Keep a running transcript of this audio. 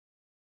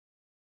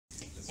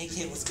Hey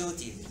kid, what's good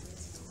with you?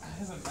 I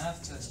have a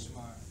math test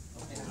tomorrow.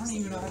 And I don't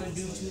even know how to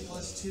do 2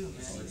 + 2, man.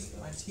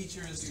 My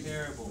teacher is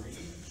terrible.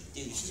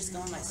 Dude, you should just go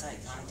on my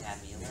site, Khan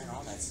Academy, and learn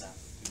all that stuff.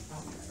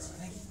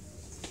 Thank you.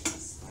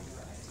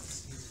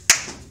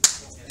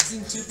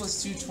 Isn't 2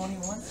 + 2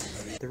 21?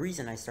 The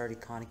reason I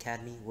started Khan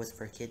Academy was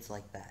for kids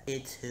like that.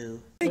 Kids who...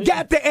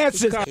 got the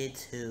answers.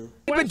 Kids who...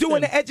 Been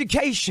doing the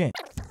education.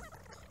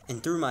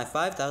 And through my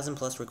 5,000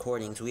 plus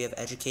recordings, we have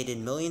educated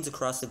millions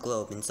across the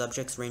globe in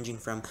subjects ranging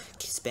from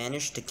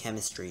Spanish to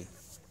chemistry.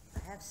 I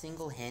have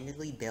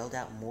single-handedly bailed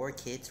out more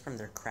kids from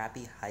their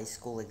crappy high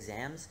school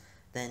exams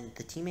than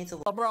the teammates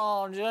of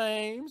LeBron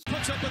James.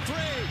 Puts up a 3.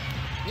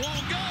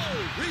 Won't go.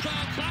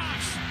 Rebound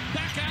Bosh.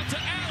 Back out to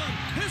Allen.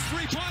 His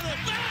three-pointer.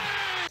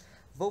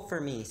 Vote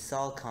for me,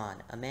 SAL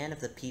Khan, a man of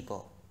the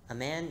people. A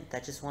man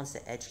that just wants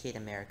to educate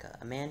America.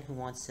 A man who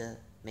wants to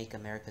make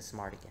America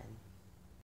smart again.